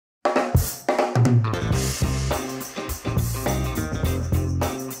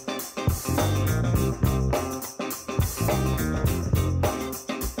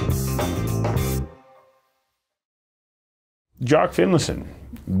Jock Finlayson,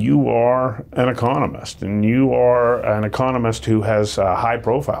 you are an economist, and you are an economist who has a high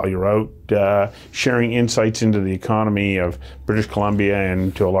profile. You're out sharing insights into the economy of British Columbia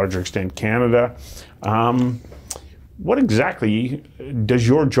and to a larger extent Canada. What exactly does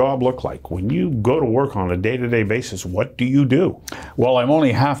your job look like? When you go to work on a day-to-day basis, what do you do? Well, I'm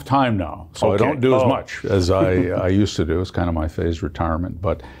only half-time now, so Okay. I don't do as much as I used to do. It's kind of my phased retirement.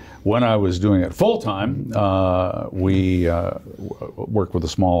 But when I was doing it full-time, we worked with a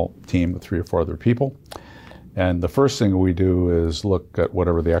small team of 3 or 4 other people. And the first thing we do is look at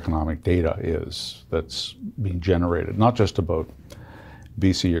whatever the economic data is that's being generated, not just about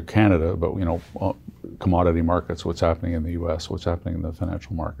BC or Canada, but commodity markets, what's happening in the US, what's happening in the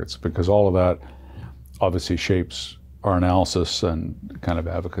financial markets, because all of that obviously shapes our analysis and kind of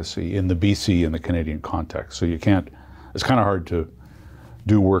advocacy in the BC and the Canadian context. So it's kind of hard to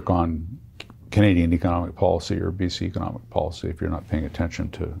do work on Canadian economic policy or BC economic policy if you're not paying attention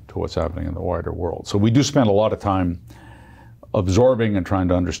to what's happening in the wider world. So we do spend a lot of time absorbing and trying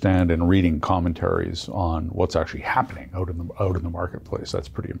to understand and reading commentaries on what's actually happening out in the marketplace. That's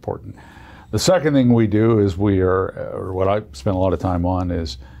pretty important. The second thing we do is what I spend a lot of time on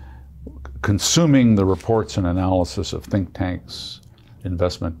is consuming the reports and analysis of think tanks,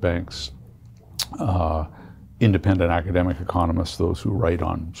 investment banks, independent academic economists, those who write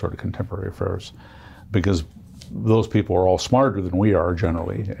on sort of contemporary affairs, because those people are all smarter than we are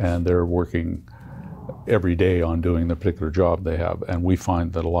generally, and they're working every day on doing the particular job they have. And we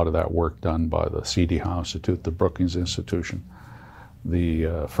find that a lot of that work done by the C.D. Howe Institute, the Brookings Institution,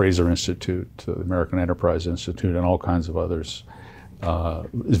 the Fraser Institute, the American Enterprise Institute, and all kinds of others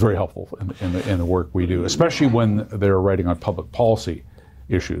is very helpful in the work we do, especially when they're writing on public policy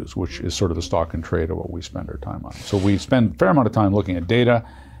issues, which is sort of the stock and trade of what we spend our time on. So we spend a fair amount of time looking at data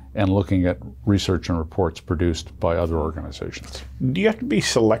and looking at research and reports produced by other organizations. Do you have to be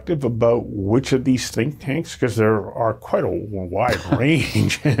selective about which of these think tanks? Because there are quite a wide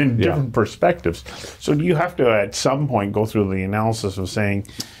range and different perspectives. So do you have to, at some point, go through the analysis of saying,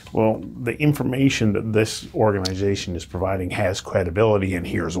 well, the information that this organization is providing has credibility, and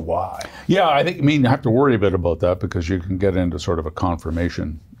here's why? Yeah, you have to worry a bit about that, because you can get into sort of a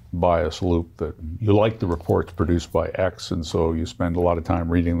confirmation bias loop that you like the reports produced by X, and so you spend a lot of time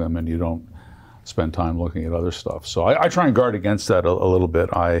reading them and you don't spend time looking at other stuff. So I try and guard against that a little bit.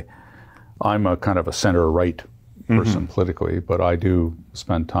 I'm a kind of a center-right person politically, but I do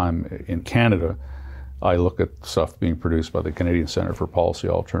spend time in Canada. I look at stuff being produced by the Canadian Centre for Policy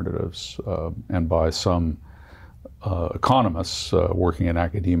Alternatives and by some economists working in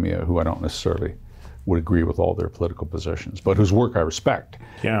academia who I don't necessarily would agree with all their political positions, but whose work I respect,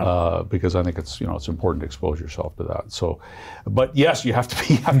 because I think it's important to expose yourself to that. So, but yes, you have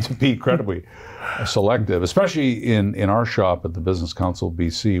to be incredibly selective, especially in our shop at the Business Council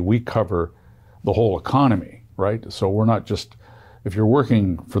BC. We cover the whole economy, right? So we're not just, if you're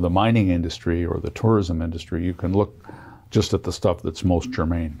working for the mining industry or the tourism industry, you can look just at the stuff that's most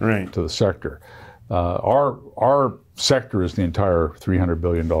germane to the sector. Our sector is the entire $300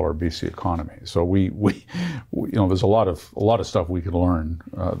 billion BC economy. So there's a lot of stuff we could learn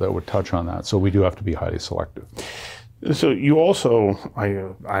that would touch on that. So we do have to be highly selective. So you also,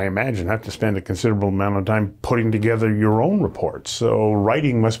 I imagine, have to spend a considerable amount of time putting together your own reports. So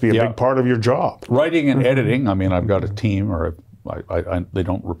writing must be a big part of your job. Writing and editing. I mean, I've got a team, or they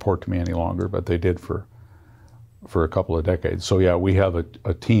don't report to me any longer, but they did for a couple of decades. So yeah, we have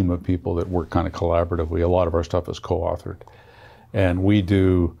a team of people that work kind of collaboratively. A lot of our stuff is co-authored. And we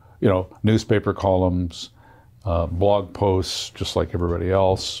do, newspaper columns, blog posts, just like everybody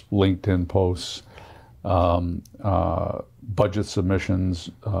else, LinkedIn posts, budget submissions,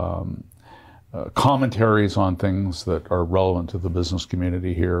 commentaries on things that are relevant to the business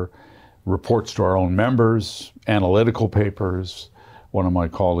community here, reports to our own members, analytical papers. One of my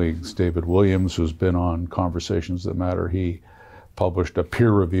colleagues, David Williams, who's been on Conversations That Matter, he published a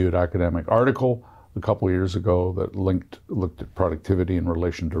peer-reviewed academic article a couple of years ago that looked at productivity in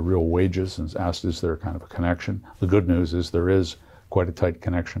relation to real wages and asked, is there kind of a connection? The good news is there is quite a tight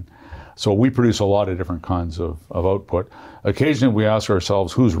connection. So we produce a lot of different kinds of output. Occasionally we ask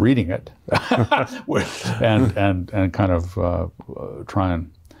ourselves who's reading it and kind of try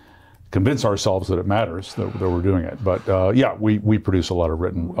and convince ourselves that it matters that we're doing it. But yeah, we produce a lot of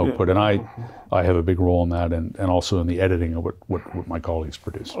written output, and I have a big role in that, and also in the editing of what my colleagues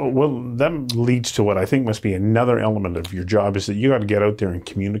produce. Well, that leads to what I think must be another element of your job, is that you got to get out there and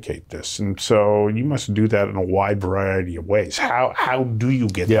communicate this. And so you must do that in a wide variety of ways. How do you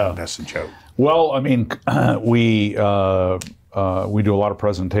get that message out? Well, I mean, we do a lot of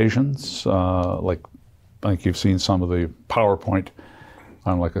presentations, like think you've seen some of the PowerPoint.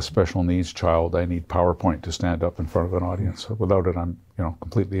 I'm like a special needs child. I need PowerPoint to stand up in front of an audience. Without it, I'm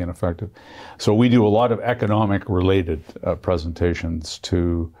completely ineffective. So we do a lot of economic-related presentations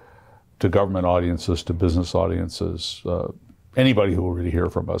to government audiences, to business audiences. Anybody who will really hear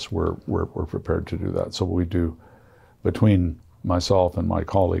from us, we're prepared to do that. So we do, between myself and my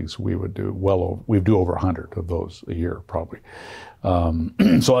colleagues, we do over 100 of those a year, probably.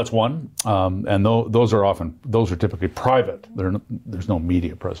 So that's one, and those are typically private. There's no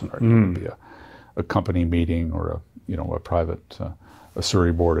media present. It could be a company meeting or a private a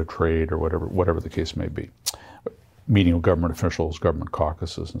Surrey Board of Trade or whatever the case may be, meeting with government officials, government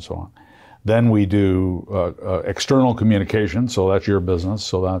caucuses, and so on. Then we do external communication, so that's your business.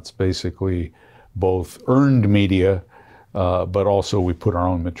 So that's basically both earned media, but also we put our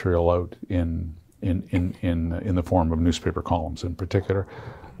own material out in the form of newspaper columns in particular.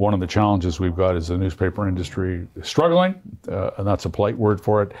 One of the challenges we've got is the newspaper industry is struggling, and that's a polite word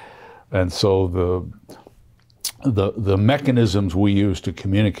for it. And so the mechanisms we use to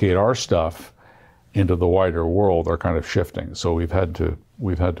communicate our stuff into the wider world are kind of shifting. So we've had to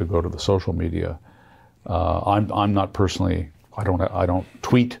go to the social media. I'm not personally. I don't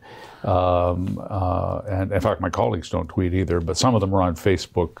tweet, and in fact, my colleagues don't tweet either. But some of them are on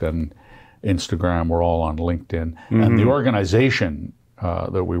Facebook and Instagram. We're all on LinkedIn, and the organization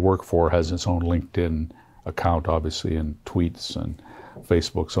that we work for has its own LinkedIn account, obviously, and tweets and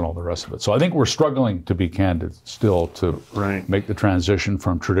Facebooks and all the rest of it. So I think we're struggling, to be candid, still to make the transition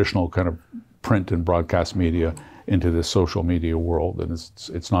from traditional kind of print and broadcast media into this social media world, and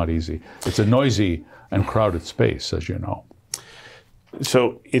it's not easy. It's a noisy and crowded space, as you know.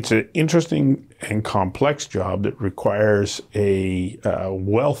 So it's an interesting and complex job that requires a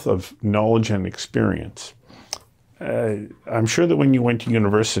wealth of knowledge and experience. I'm sure that when you went to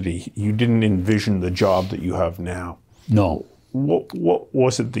university, you didn't envision the job that you have now. No. What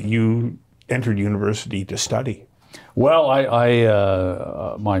was it that you entered university to study? Well,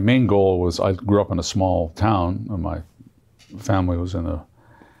 my main goal was, I grew up in a small town, and my family was in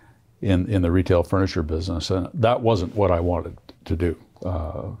the retail furniture business, and that wasn't what I wanted to do.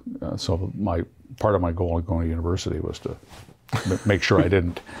 So part of my goal of going to university was to make sure I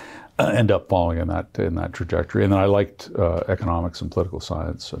didn't end up falling in that trajectory. And then I liked economics and political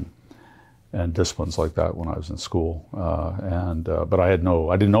science and disciplines like that when I was in school. But I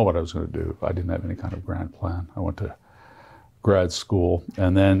didn't know what I was going to do. I didn't have any kind of grand plan. I went to grad school,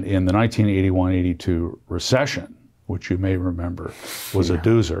 and then in the 1981-82 recession, which you may remember was a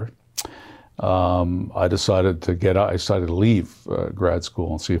doozer, I decided to leave grad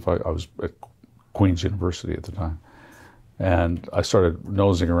school and see if I was at Queen's University at the time. And I started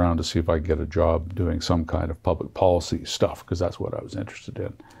nosing around to see if I could get a job doing some kind of public policy stuff, because that's what I was interested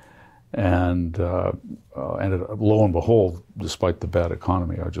in. And lo and behold, despite the bad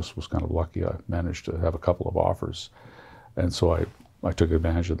economy, I just was kind of lucky. I managed to have a couple of offers. And so I took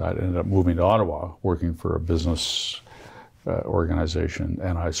advantage of that. I ended up moving to Ottawa, working for a business organization.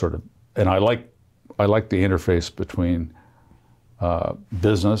 And I like the interface between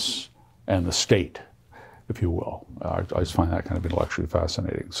business and the state, if you will. I just find that kind of intellectually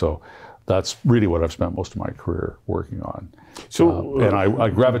fascinating. So that's really what I've spent most of my career working on. So, and I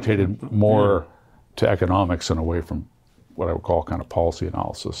gravitated more to economics and away from what I would call kind of policy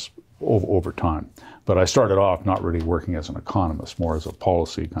analysis over time. But I started off not really working as an economist, more as a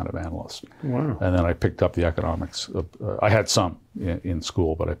policy kind of analyst. Wow. And then I picked up the economics. I had some in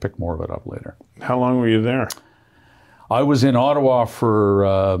school, but I picked more of it up later. How long were you there? I was in Ottawa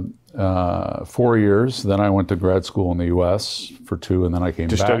for 4 years. Then I went to grad school in the U.S. for 2, and then I came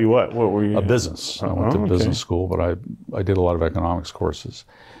back. To study what? What were you? A business. I went to business school, but I did a lot of economics courses.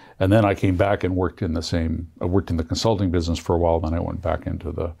 And then I came back and worked in the consulting business for a while. Then I went back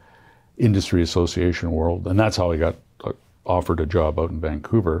into the industry association world, and that's how I got offered a job out in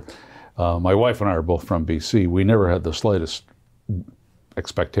Vancouver. My wife and I are both from BC. We never had the slightest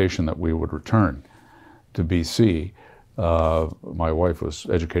expectation that we would return to BC. My wife was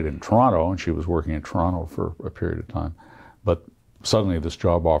educated in Toronto, and she was working in Toronto for a period of time. But suddenly this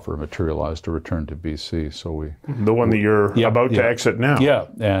job offer materialized to return to BC. So the one that you're about to exit now. Yeah,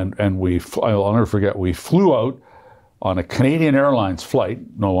 and I'll never forget, we flew out on a Canadian Airlines flight,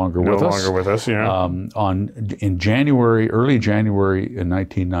 no longer with us, yeah. In January, early January in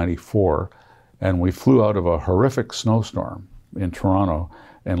 1994, and we flew out of a horrific snowstorm in Toronto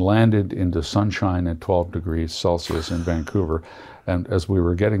and landed into sunshine at 12 degrees Celsius in Vancouver. And as we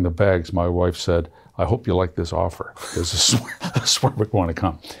were getting the bags, my wife said, "I hope you like this offer, because this is where we want to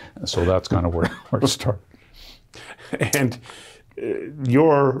come." And so that's kind of where it started. And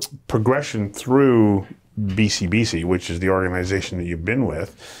your progression through BCBC, which is the organization that you've been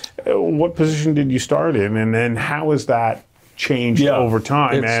with. What position did you start in, and then how has that changed over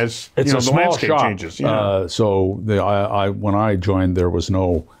time as it's the landscape changes? Yeah. So when I joined,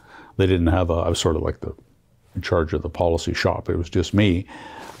 they didn't have I was sort of like in charge of the policy shop. It was just me,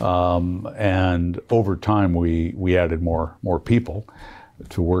 and over time we added more people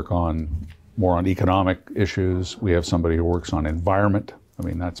to work more on economic issues. We have somebody who works on environment. I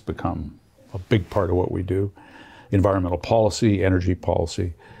mean, that's become a big part of what we do. Environmental policy, energy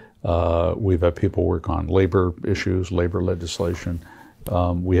policy. We've had people work on labor issues, labor legislation.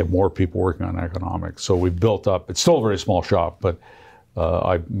 We have more people working on economics. So we've built up, it's still a very small shop, but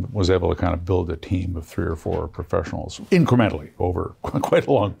I was able to kind of build a team of 3 or 4 professionals incrementally over quite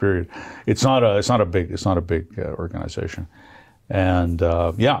a long period. It's not a big organization. And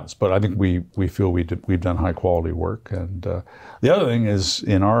but I think we feel we've done high quality work. And the other thing is,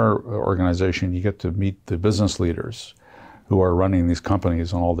 in our organization, you get to meet the business leaders who are running these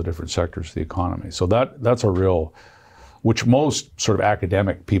companies on all the different sectors of the economy. So that's a real, which most sort of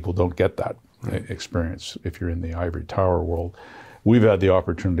academic people don't get that experience if you're in the ivory tower world. We've had the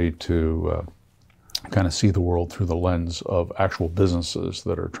opportunity to kind of see the world through the lens of actual businesses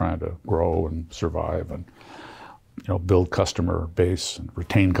that are trying to grow and survive and build customer base and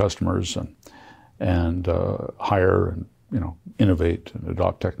retain customers and hire and innovate and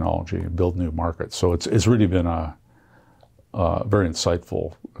adopt technology and build new markets. So it's really been very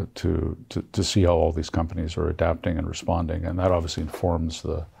insightful to see how all these companies are adapting and responding, and that obviously informs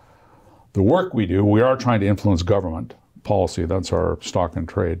the work we do. We are trying to influence government policy. That's our stock and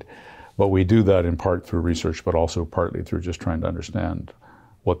trade, but we do that in part through research, but also partly through just trying to understand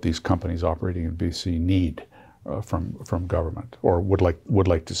what these companies operating in BC need from government, or would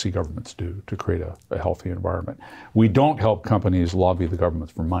like to see governments do to create a healthy environment. We don't help companies lobby the government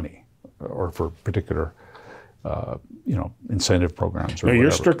for money or for particular incentive programs or whatever.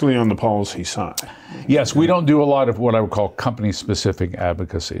 You're strictly on the policy side. Yes, we don't do a lot of what I would call company-specific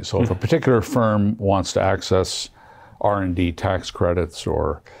advocacy. So if a particular firm wants to access R&D tax credits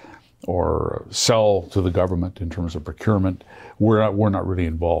or sell to the government in terms of procurement, we're not really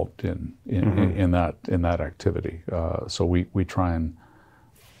involved in that activity. So we try and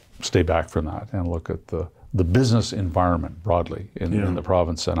stay back from that and look at the business environment broadly in the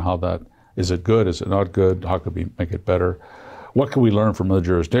province, and how that is it good, is it not good, how could we make it better, what can we learn from other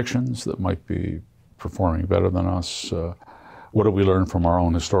jurisdictions that might be performing better than us. What do we learn from our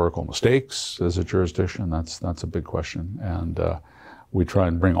own historical mistakes as a jurisdiction? That's a big question, and we try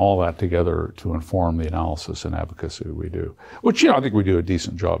and bring all that together to inform the analysis and advocacy we do. Which I think we do a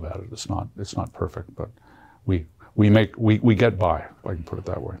decent job at it. It's not perfect, but we get by, if I can put it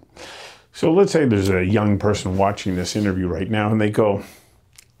that way. So let's say there's a young person watching this interview right now, and they go,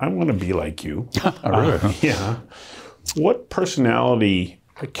 "I want to be like you." Really? Yeah. What personality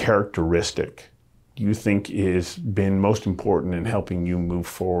characteristic do you think has been most important in helping you move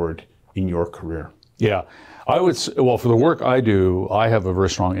forward in your career? Yeah, I would say, well, for the work I do, I have a very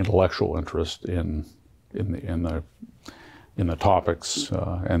strong intellectual interest in the topics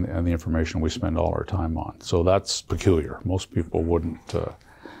and the information we spend all our time on. So that's peculiar. Most people wouldn't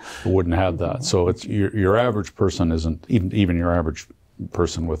have that. So it's your average person isn't even your average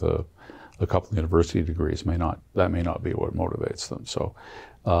person with a couple of university degrees may not be what motivates them. So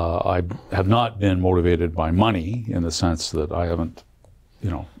I have not been motivated by money in the sense that I haven't,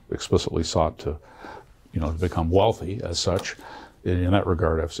 explicitly sought to, become wealthy as such. In that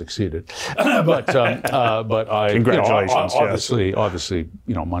regard, I've succeeded. but I, congratulations. Obviously,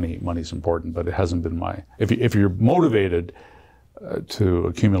 money's important, but it hasn't been my. If you're motivated to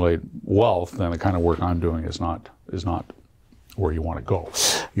accumulate wealth, then the kind of work I'm doing is not where you want to go.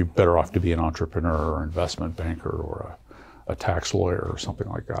 You're better off to be an entrepreneur or investment banker or a tax lawyer or something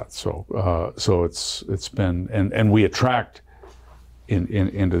like that. So it's been, and we attract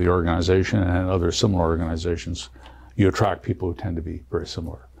into the organization and other similar organizations, you attract people who tend to be very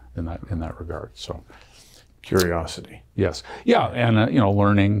similar in that regard. So curiosity. Yes. Yeah, and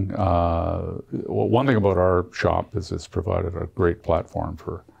learning. One thing about our shop is it's provided a great platform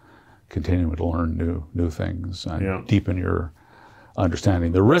for continuing to learn new things and deepen your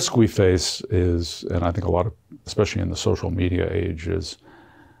understanding. The risk we face is, and I think a lot of, especially in the social media age, is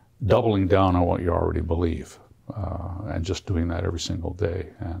doubling down on what you already believe and just doing that every single day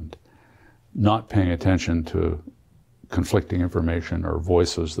and not paying attention to conflicting information or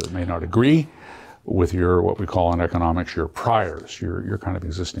voices that may not agree with your, what we call in economics, your priors, your kind of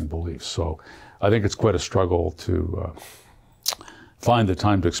existing beliefs. So I think it's quite a struggle to find the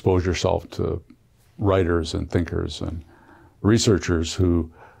time to expose yourself to writers and thinkers and researchers who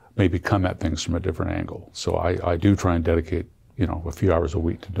maybe come at things from a different angle. So I do try and dedicate, a few hours a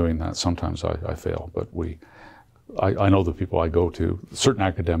week to doing that. Sometimes I fail, but I know the people I go to, certain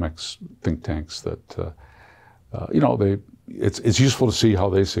academics, think tanks that, it's useful to see how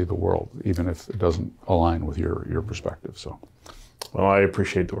they see the world, even if it doesn't align with your perspective. So. Well, I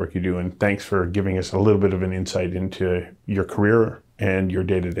appreciate the work you do, and thanks for giving us a little bit of an insight into your career and your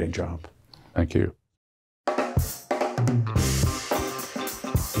day-to-day job. Thank you.